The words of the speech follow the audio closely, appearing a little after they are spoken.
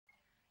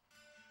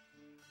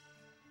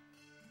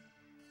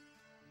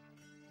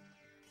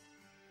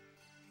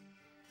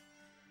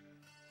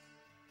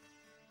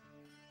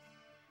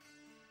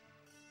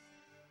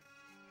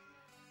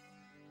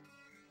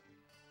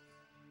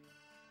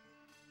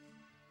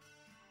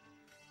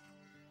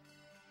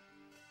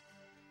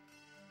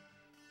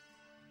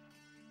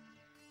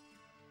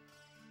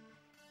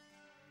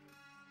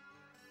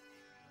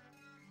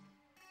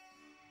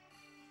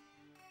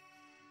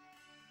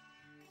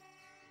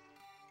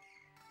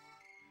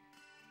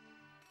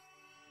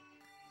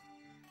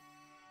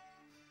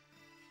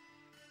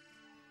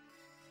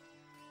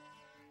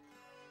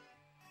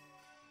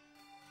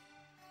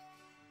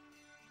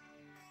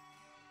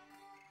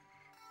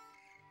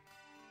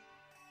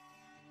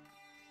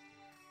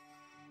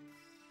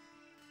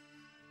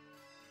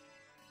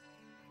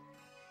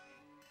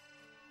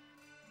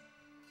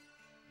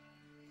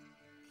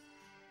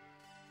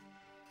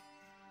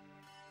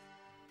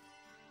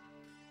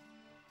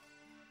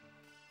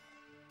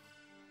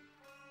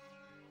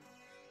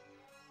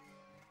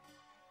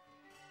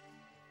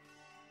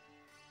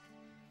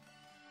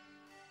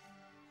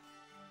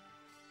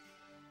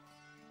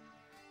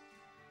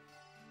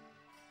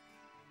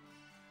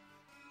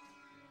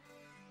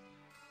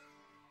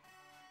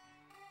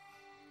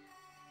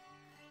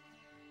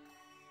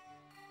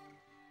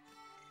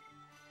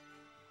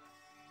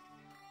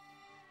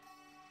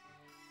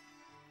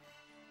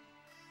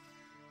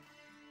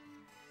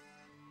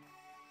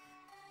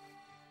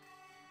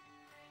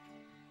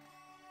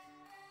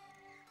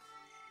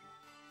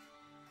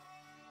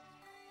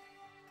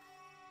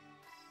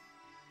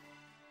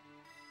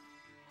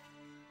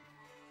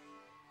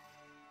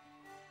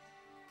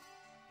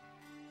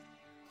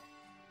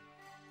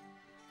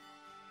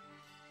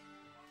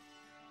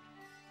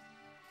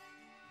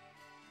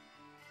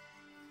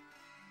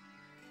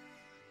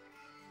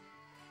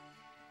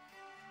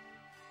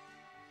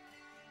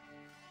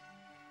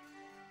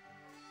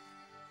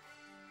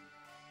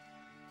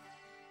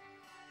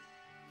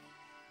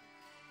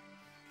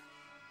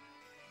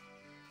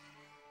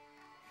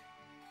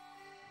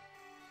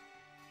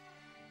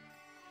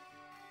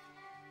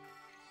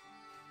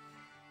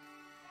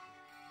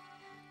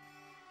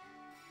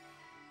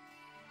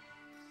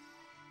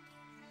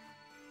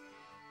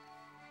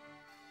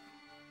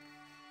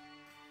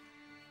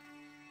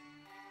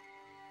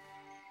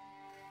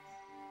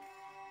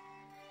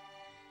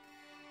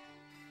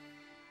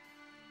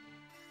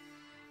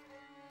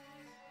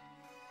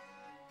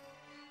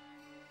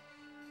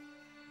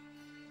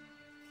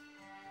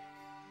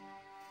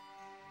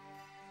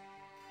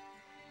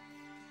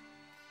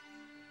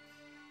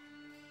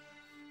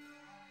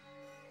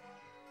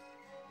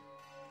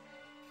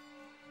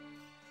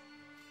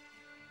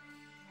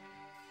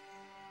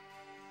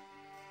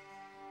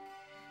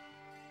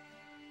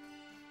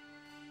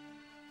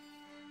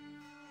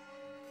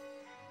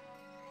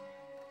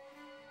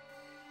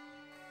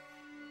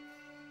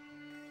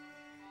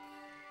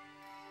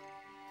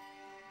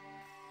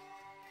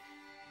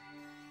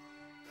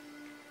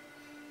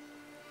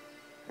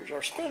Here's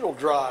our spindle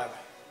drive.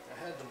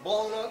 I had the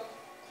blown up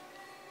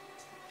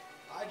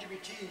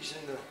IGBTs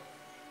in the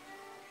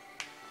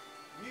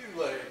U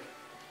leg.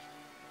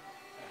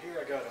 Now here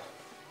I got a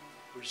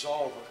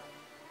resolver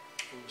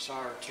from this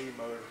IRT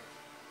motor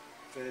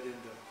fed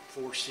into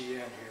 4CN here.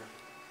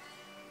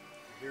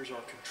 And here's our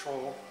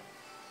control.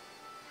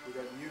 We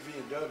got UV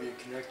and W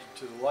connected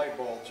to the light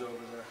bulbs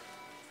over there.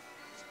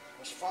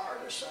 Let's fire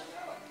this thing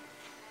up.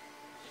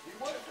 See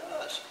what it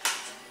does.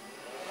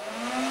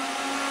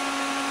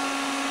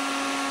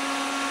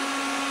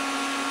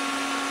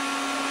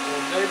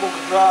 We'll enable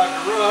the drive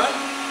to run.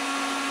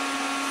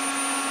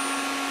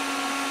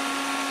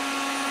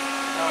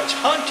 Now it's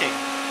hunting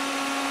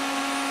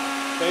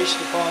based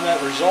upon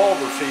that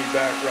resolver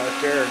feedback right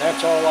there, and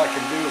that's all I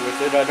can do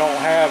with it. I don't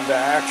have the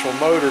actual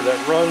motor that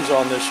runs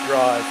on this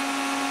drive.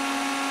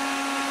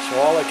 So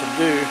all I can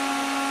do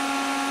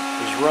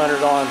is run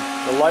it on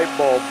the light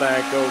bulb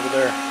bank over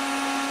there.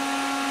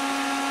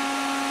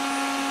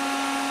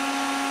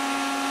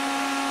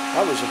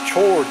 That was a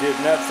chore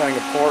getting that thing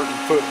apart and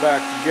put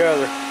back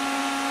together.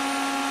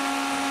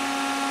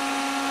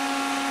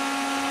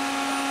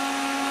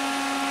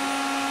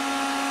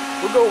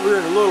 We'll go over here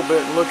in a little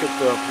bit and look at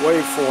the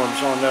waveforms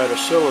on that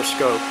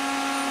oscilloscope.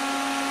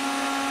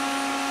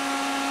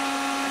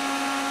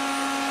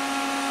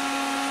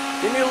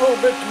 Give me a little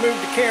bit to move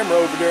the camera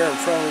over there in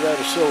front of that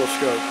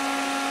oscilloscope.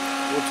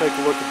 We'll take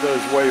a look at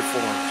those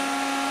waveforms.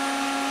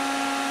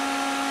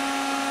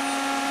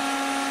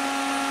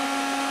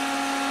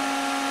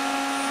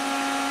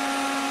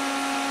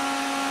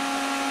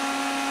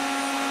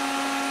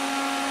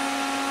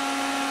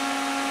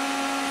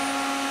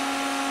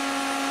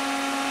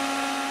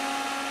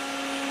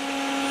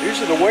 These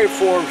are the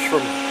waveforms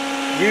from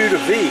U to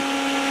V.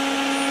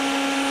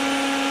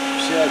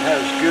 See how it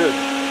has good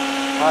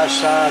high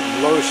side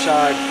and low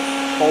side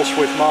pulse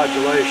width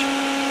modulation.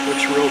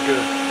 Looks real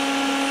good.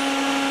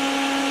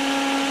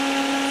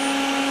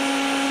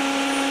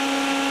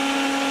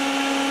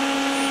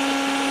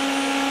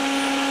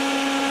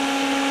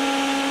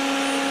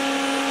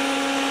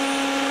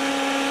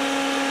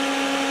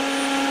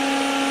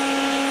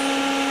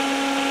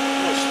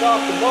 I'm going to stop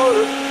the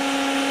motor.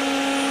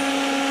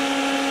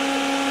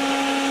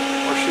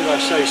 Or should I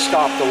say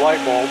stop the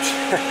light bulbs.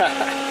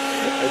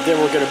 And then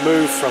we're going to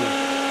move from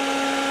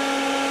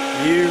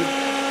U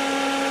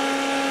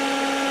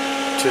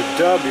to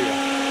W.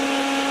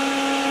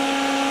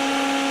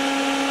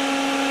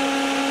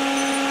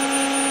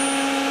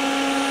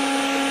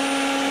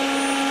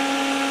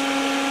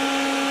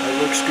 That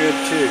looks good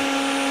too.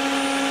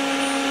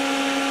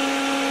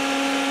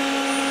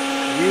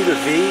 U to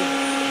V,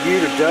 U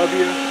to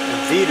W, and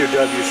V to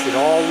W should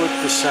all look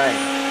the same.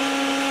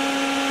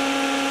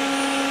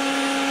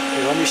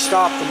 Okay, let me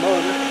stop the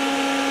motor.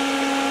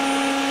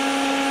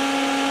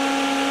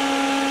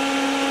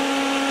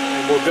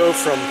 And we'll go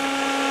from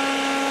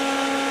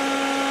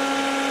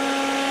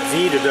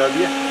V to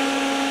W.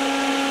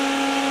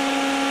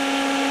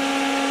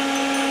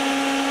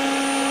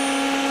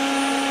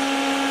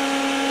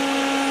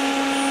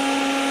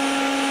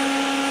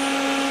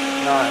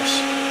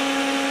 Nice.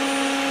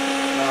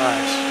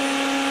 Nice.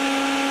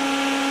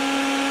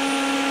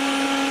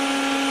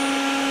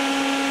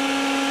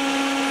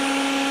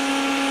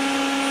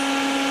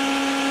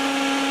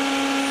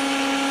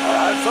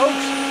 Alright,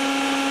 folks.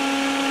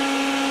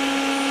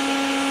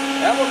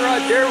 That one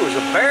right there was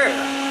a bear.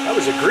 That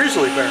was a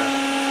grizzly bear.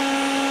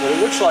 But it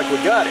looks like we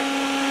got it.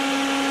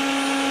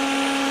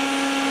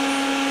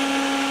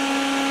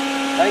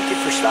 Thank you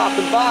for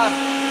stopping by.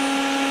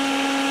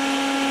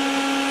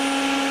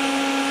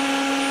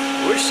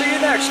 We'll see you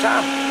next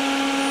time.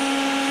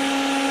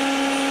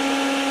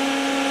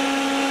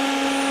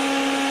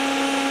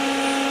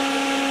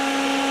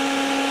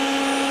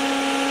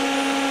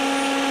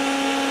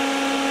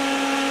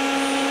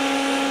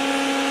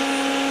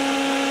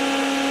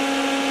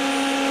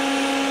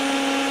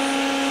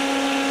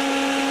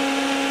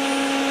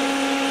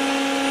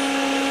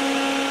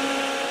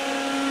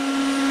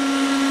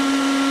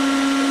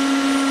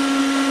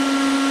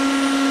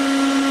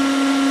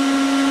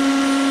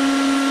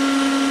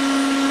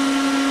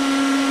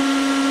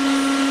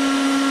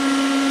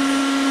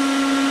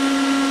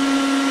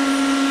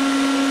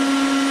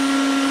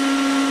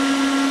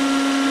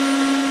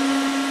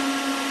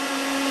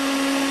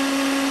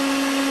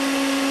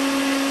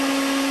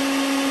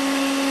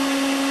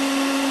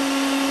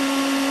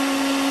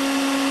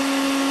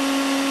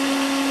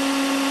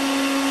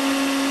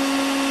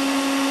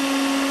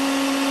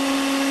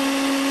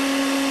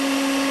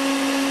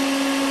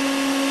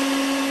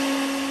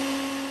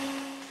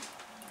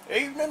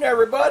 Evening,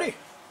 everybody.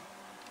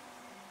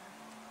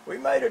 We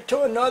made it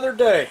to another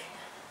day.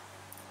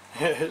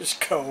 It's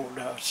cold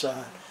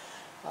outside.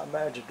 I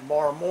imagine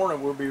tomorrow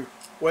morning we'll be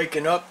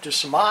waking up to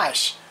some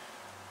ice.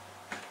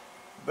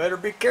 Better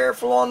be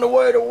careful on the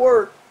way to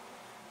work.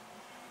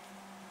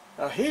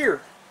 Now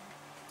here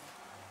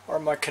are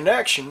my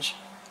connections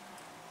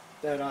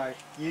that I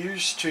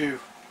use to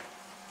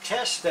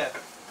test that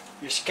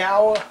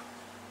Yaskawa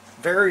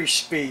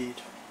Verispeed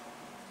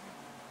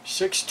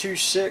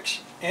 626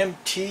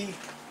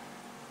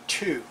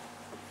 MT2.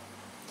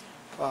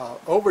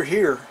 Over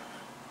here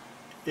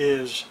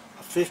is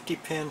a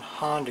 50-pin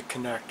Honda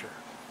connector,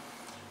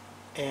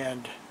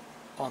 and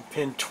on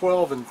pin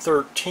 12 and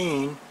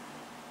 13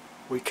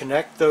 we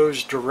connect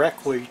those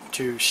directly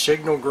to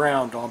signal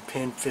ground on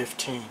pin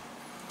 15.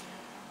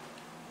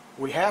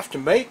 We have to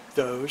make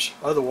those,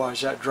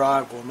 otherwise that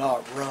drive will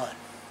not run.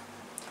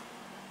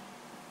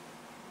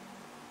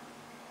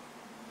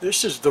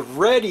 This is the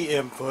ready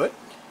input,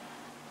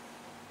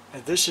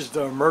 and this is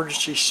the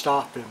emergency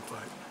stop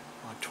input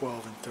on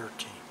 12 and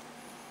 13.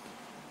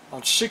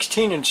 On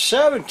 16 and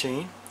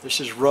 17, this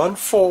is run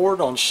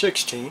forward on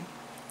 16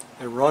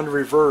 and run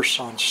reverse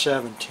on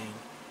 17.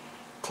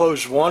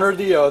 Close one or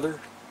the other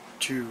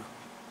to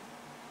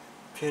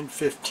pin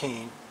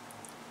 15,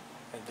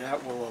 and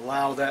that will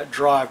allow that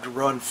drive to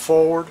run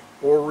forward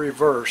or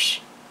reverse.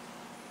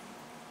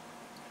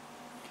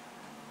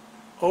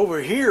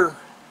 Over here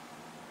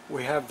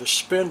we have the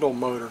spindle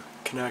motor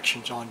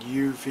connections on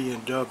U, V,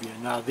 and W.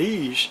 Now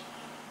these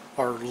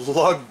are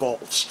lug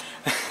bolts.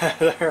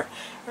 they're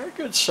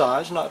good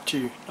size, not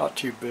too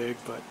big,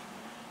 but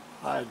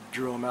I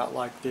drew them out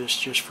like this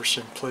just for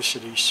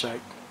simplicity's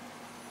sake.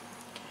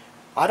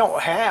 I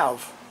don't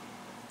have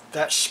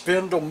that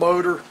spindle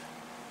motor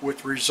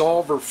with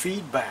resolver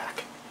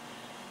feedback,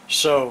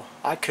 so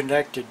I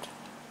connected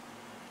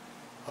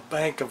a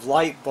bank of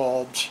light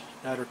bulbs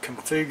that are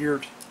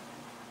configured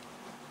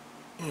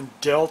in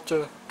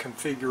delta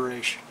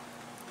configuration.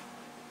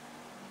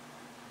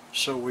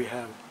 So we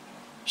have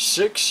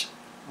 6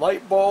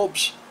 light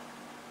bulbs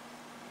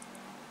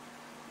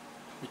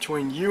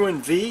between U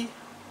and V,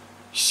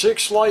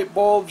 6 light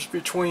bulbs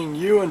between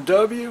U and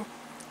W,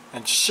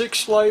 and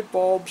 6 light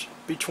bulbs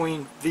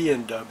between V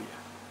and W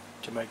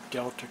to make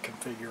delta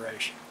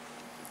configuration.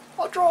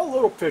 I'll draw a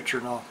little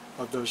picture now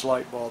of those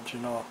light bulbs,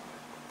 and I'll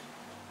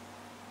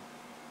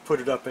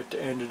put it up at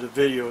the end of the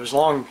video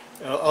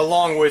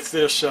along with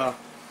this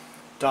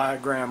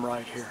diagram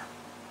right here.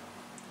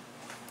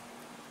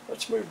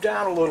 Let's move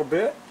down a little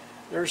bit.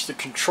 There's the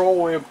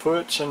control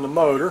inputs and the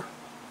motor.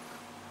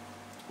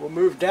 We'll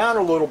move down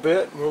a little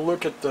bit and we'll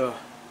look at the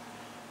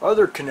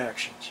other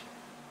connections.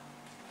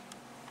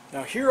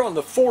 Now here on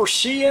the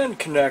 4CN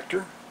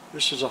connector,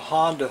 this is a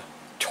Honda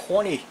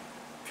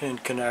 20-pin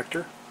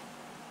connector.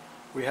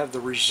 We have the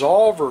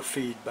resolver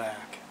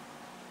feedback.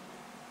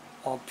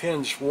 On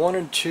pins 1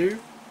 and 2,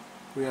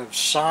 we have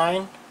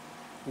sine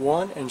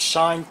 1 and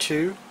sine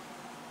 2.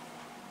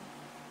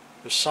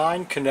 The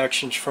sine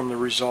connections from the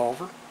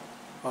resolver.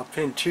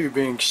 Pin 2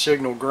 being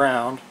signal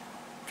ground.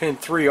 Pin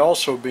 3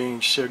 also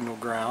being signal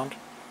ground,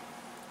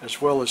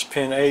 as well as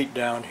pin 8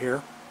 down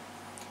here.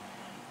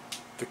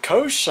 The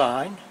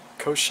cosine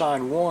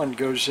 1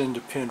 goes into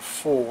pin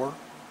 4,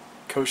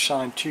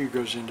 cosine 2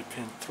 goes into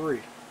pin 3.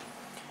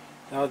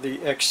 Now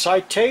the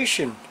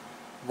excitation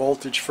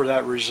voltage for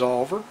that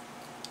resolver,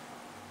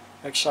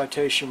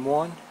 excitation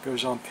 1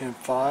 goes on pin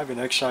 5 and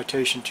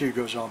excitation 2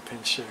 goes on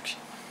pin 6.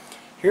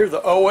 Here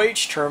the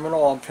OH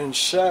terminal on pin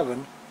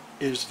 7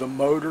 is the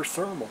motor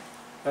thermal.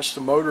 That's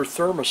the motor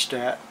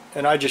thermostat,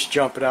 and I just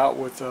jump it out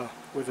with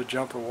a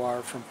jumper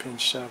wire from pin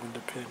 7 to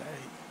pin 8.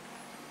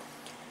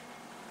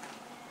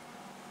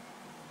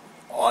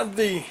 On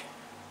the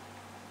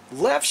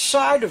left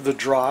side of the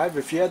drive,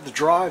 if you had the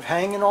drive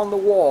hanging on the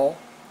wall,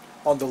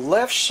 on the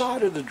left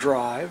side of the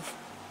drive,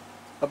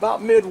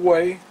 about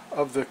midway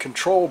of the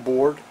control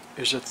board,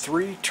 is a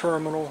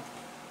 3-terminal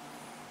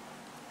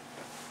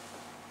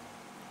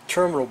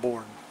terminal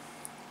board.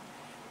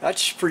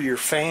 That's for your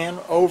fan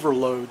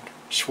overload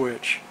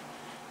switch.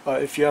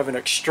 If you have an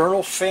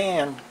external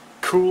fan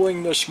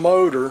cooling this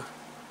motor,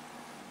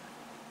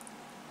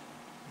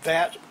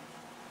 that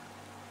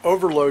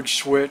overload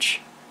switch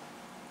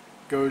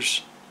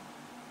goes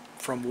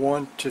from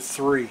 1 to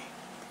 3.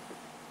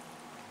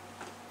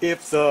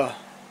 If the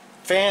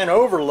fan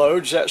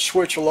overloads, that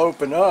switch will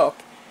open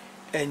up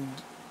and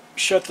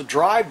shut the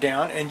drive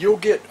down, and you'll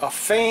get a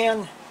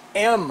fan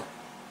M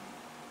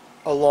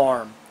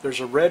alarm. There's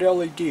a red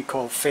LED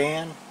called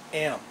fan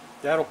M.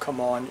 That'll come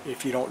on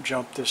if you don't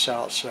jump this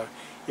out, so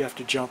you have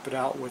to jump it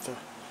out with a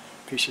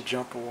piece of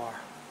jumper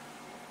wire.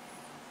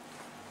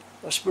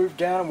 Let's move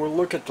down and we'll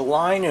look at the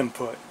line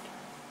input.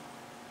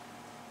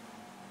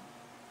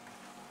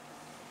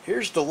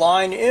 Here's the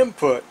line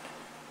input.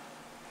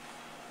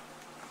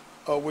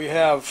 We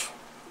have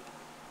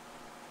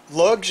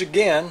lugs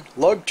again,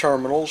 lug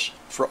terminals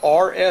for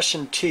R, S,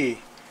 and T.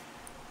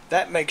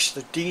 That makes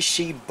the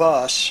DC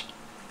bus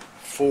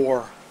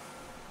for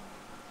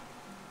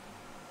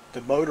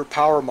the motor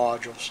power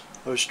modules,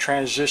 those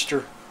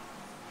transistor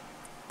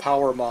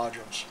power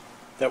modules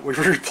that we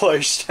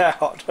replaced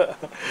out.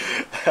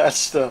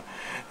 That's the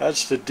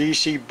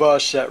DC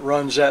bus that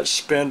runs that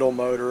spindle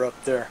motor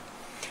up there.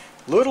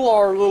 Little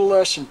r, little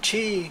s, and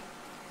t,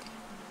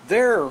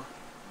 they're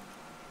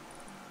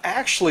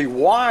actually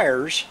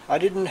wires. I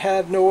didn't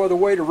have no other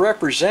way to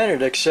represent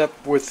it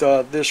except with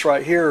this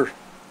right here,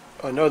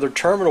 another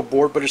terminal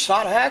board, but it's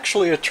not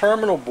actually a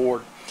terminal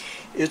board.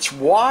 It's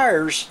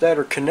wires that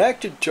are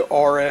connected to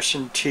RS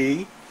and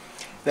T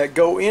that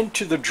go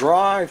into the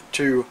drive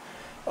to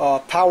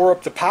power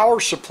up the power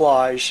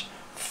supplies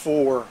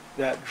for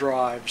that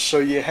drive. So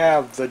you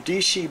have the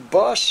DC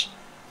bus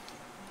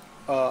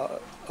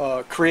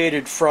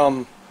created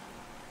from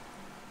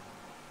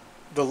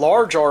the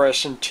large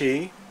RS and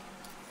T,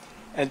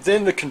 and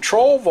then the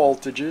control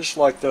voltages,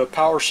 like the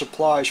power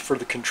supplies for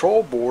the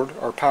control board,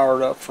 are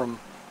powered up from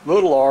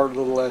little r,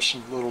 little s,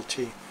 and little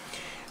t.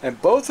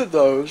 And both of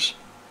those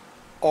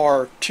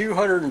are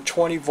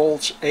 220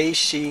 volts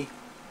AC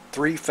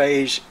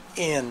 3-phase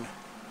in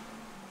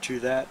to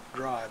that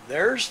drive.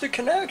 There's the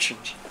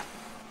connections.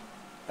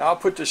 Now I'll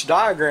put this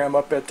diagram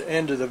up at the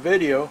end of the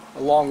video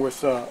along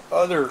with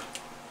other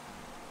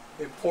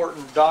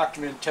important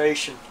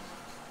documentation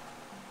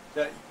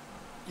that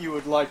you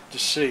would like to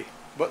see.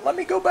 But let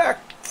me go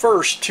back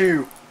first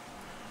to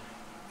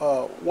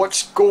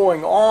what's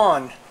going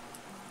on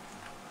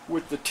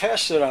with the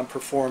test that I'm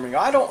performing.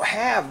 I don't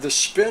have the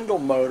spindle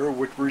motor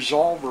with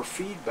resolver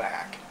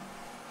feedback,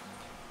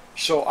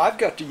 so I've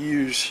got to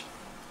use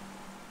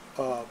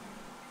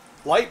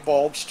light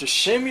bulbs to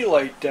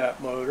simulate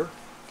that motor,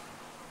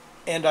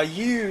 and I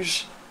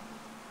use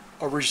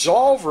a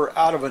resolver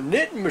out of a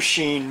knitting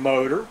machine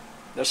motor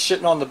that's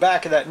sitting on the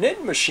back of that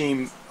knitting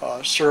machine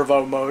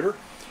servo motor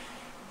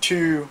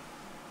to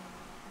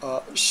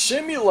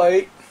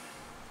simulate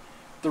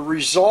the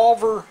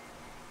resolver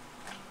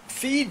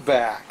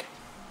feedback.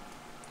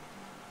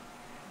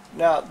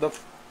 Now the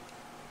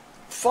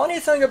funny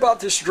thing about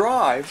this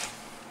drive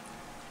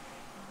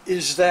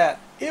is that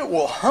it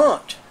will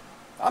hunt.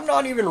 I'm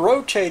not even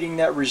rotating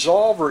that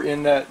resolver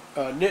in that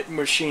knitting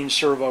machine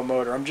servo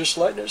motor. I'm just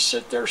letting it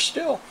sit there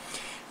still.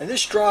 And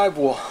this drive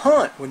will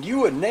hunt. When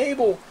you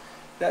enable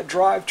that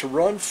drive to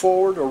run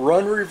forward or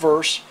run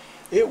reverse,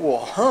 it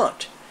will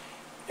hunt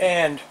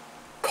and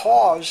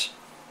cause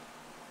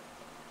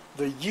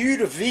the U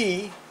to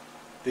V,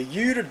 the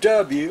U to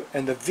W,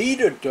 and the V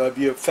to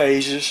W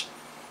phases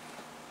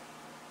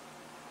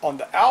on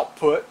the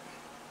output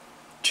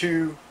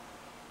to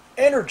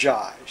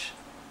energize.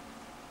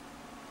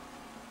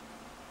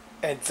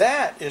 And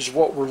that is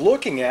what we're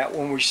looking at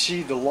when we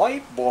see the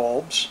light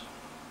bulbs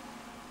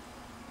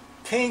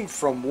ping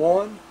from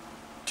one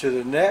to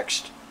the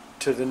next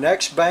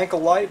bank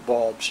of light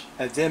bulbs,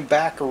 and then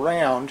back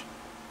around,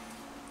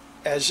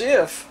 as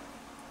if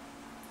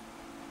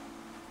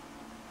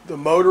the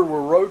motor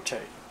were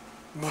rotating.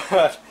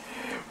 But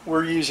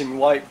we're using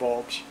light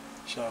bulbs.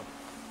 So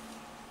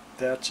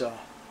that's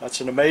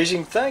an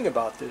amazing thing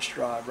about this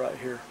drive right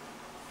here.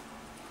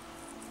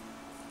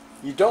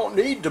 You don't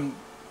need the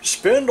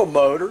spindle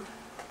motor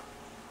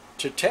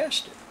to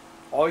test it.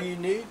 All you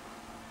need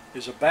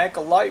is a bank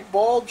of light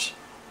bulbs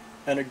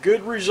and a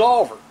good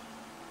resolver.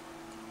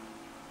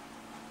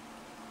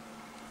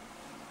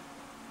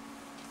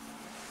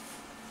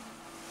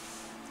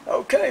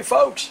 Okay,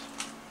 folks,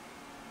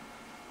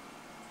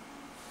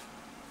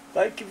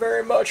 thank you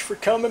very much for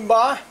coming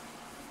by.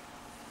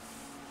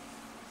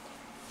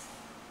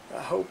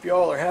 I hope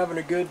y'all are having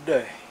a good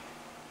day.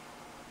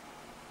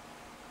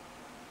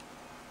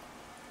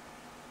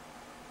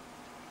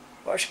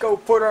 Let's go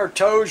put our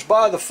toes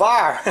by the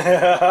fire.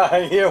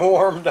 Get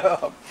warmed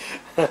up.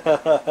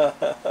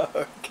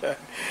 Okay.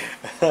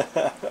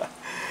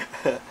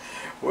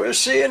 We'll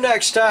see you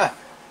next time.